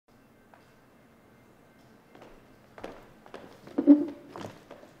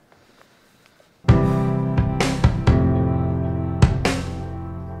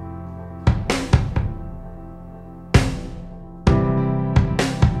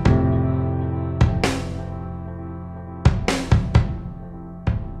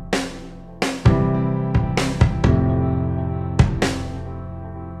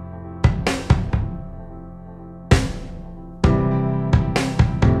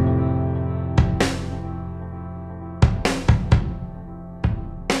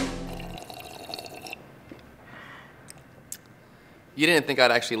You didn't think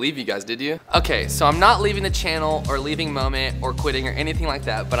I'd actually leave you guys, did you? Okay, so I'm not leaving the channel or leaving Moment or quitting or anything like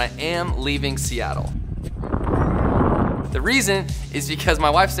that, but I am leaving Seattle. The reason is because my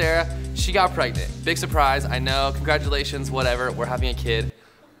wife, Sarah, she got pregnant. Big surprise, I know, congratulations, whatever, we're having a kid.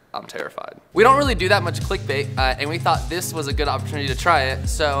 I'm terrified. We don't really do that much clickbait, and we thought this was a good opportunity to try it,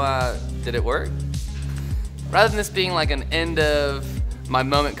 so did it work? Rather than this being like an end of my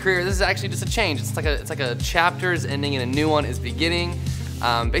Moment career, this is actually just a change. It's like a chapter is ending and a new one is beginning.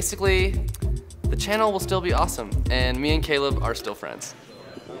 Basically, the channel will still be awesome, and me and Caleb are still friends.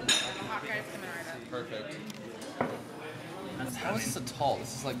 Perfect. How is this a tall?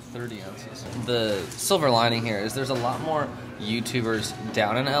 This is like 30 ounces. The silver lining here is there's a lot more YouTubers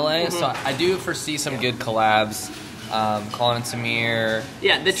down in LA, so I do foresee some good collabs. Colin and Samir.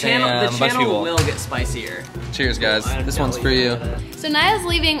 Yeah, the channel will get spicier. Cheers, guys. This one's for you. So Niles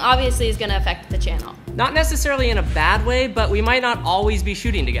leaving obviously is gonna affect the channel. Not necessarily in a bad way, but we might not always be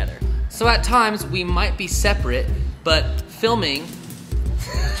shooting together. So at times we might be separate, but filming,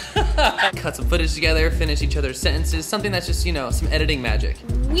 cut some footage together, finish each other's sentences, something that's just, you know, some editing magic.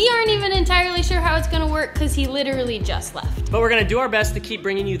 We aren't even entirely sure how it's gonna work because he literally just left. But we're gonna do our best to keep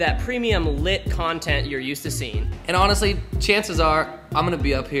bringing you that premium lit content you're used to seeing. And honestly, chances are I'm gonna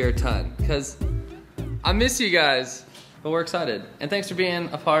be up here a ton because I miss you guys, but we're excited. And thanks for being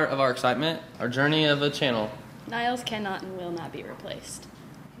a part of our excitement, our journey of a channel. Niles cannot and will not be replaced.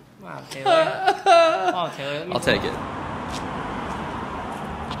 Wow, Taylor. Oh, Taylor, I'll take it.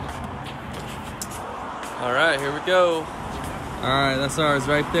 All right, here we go. All right, that's ours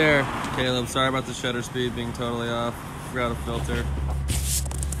right there. Caleb, sorry about the shutter speed being totally off. Forgot a filter.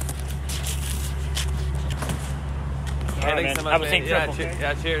 Thanks so much, man.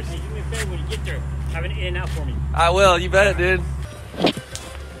 Yeah, cheers. Hey, do me a favor when you get there. Have an In-N-Out for me. I will, you bet it, dude.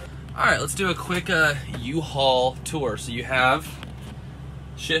 All right, let's do a quick U-Haul tour. So you have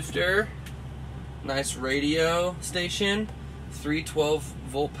shifter, nice radio station, 3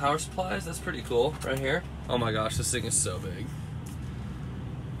 12-volt power supplies. That's pretty cool right here. Oh my gosh, this thing is so big.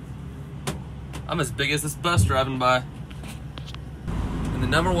 I'm as big as this bus driving by. And the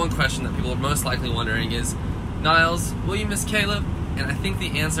number one question that people are most likely wondering is, Niles, will you miss Caleb? And I think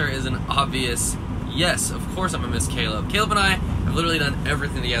the answer is an obvious yes, of course I'm gonna miss Caleb. Caleb and I have literally done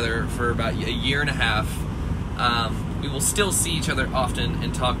everything together for about a year and a half. We will still see each other often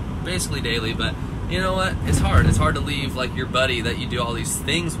and talk basically daily, but you know what? It's hard. It's hard to leave like your buddy that you do all these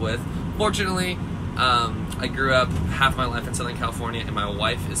things with. Fortunately, I grew up half my life in Southern California, and my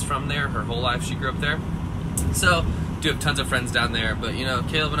wife is from there. Her whole life she grew up there. So, do have tons of friends down there. But you know,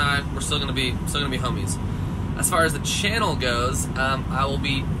 Caleb and I, we're still gonna be homies. As far as the channel goes, I will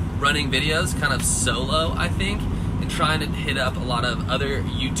be running videos kind of solo, I think, and trying to hit up a lot of other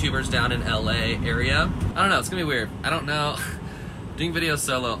YouTubers down in LA area. I don't know. It's gonna be weird. I don't know. Doing videos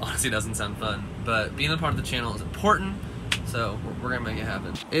solo honestly doesn't sound fun, but being a part of the channel is important, so we're gonna make it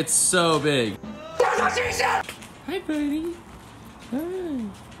happen. It's so big. Hi, buddy. Hi.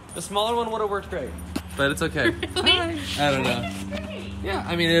 The smaller one would have worked great, but it's okay. Really? I don't know. Yeah,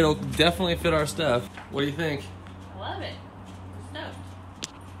 I mean, it'll definitely fit our stuff. What do you think? I love it. No.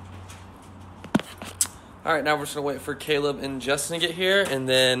 All right, now we're just gonna wait for Caleb and Justin to get here, and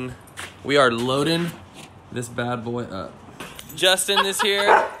then we are loading this bad boy up. Justin is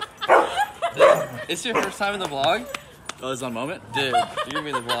here. It's your first time in the vlog? Oh, it's on Moment? Dude, you're gonna be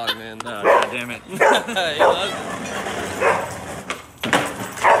in the vlog, man. No, God damn it. He loves it.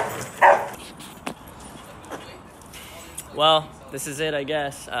 Well, this is it, I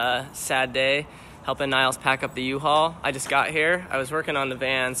guess. Sad day, helping Niles pack up the U-Haul. I just got here. I was working on the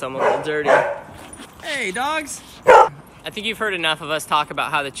van, so I'm a little dirty. Hey, dogs. I think you've heard enough of us talk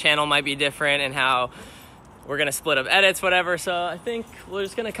about how the channel might be different and how we're gonna split up edits, whatever. So I think we're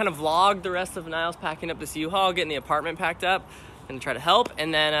just gonna kind of vlog the rest of Niles packing up this U-Haul, getting the apartment packed up, and try to help,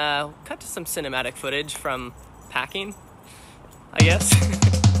 and then cut to some cinematic footage from packing, I guess.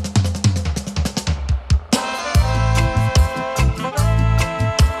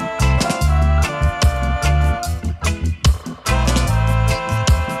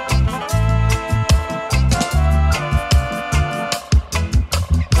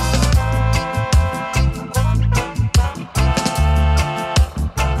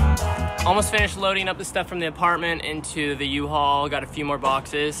 Almost finished loading up the stuff from the apartment into the U-Haul. Got a few more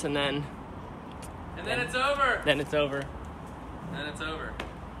boxes, and then it's over. Then it's over. Then it's over.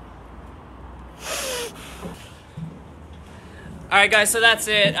 All right, guys. So that's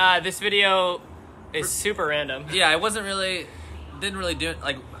it. This video is super random. Yeah, it wasn't really, didn't really do it,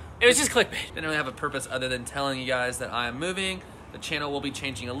 like, It was just clickbait. didn't really have a purpose other than telling you guys that I am moving. The channel will be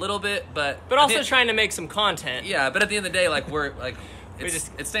changing a little bit, but also trying to make some content. Yeah, but at the end of the day, like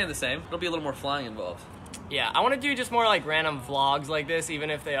it's staying the same. It'll be a little more flying involved. Yeah, I want to do just more like random vlogs like this, even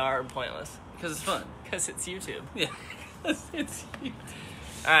if they are pointless. Because it's fun. Because it's YouTube. Yeah, it's YouTube.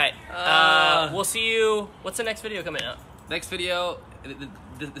 All right, we'll see you. What's the next video coming out? Next video,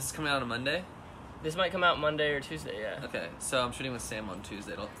 this is coming out on Monday. This might come out Monday or Tuesday, yeah. Okay, so I'm shooting with Sam on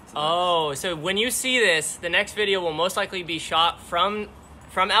Tuesday. So when you see this, the next video will most likely be shot from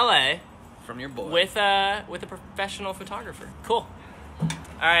LA. From your boy. With a professional photographer. Cool. All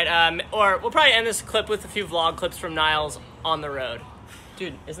right, or we'll probably end this clip with a few vlog clips from Niles on the road.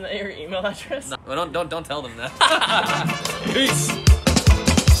 Dude, isn't that your email address? No, well, don't tell them that. Peace.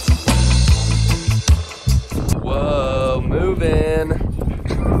 Whoa, moving.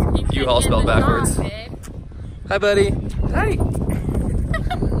 U-Haul spelled backwards. Hi, buddy. Hi.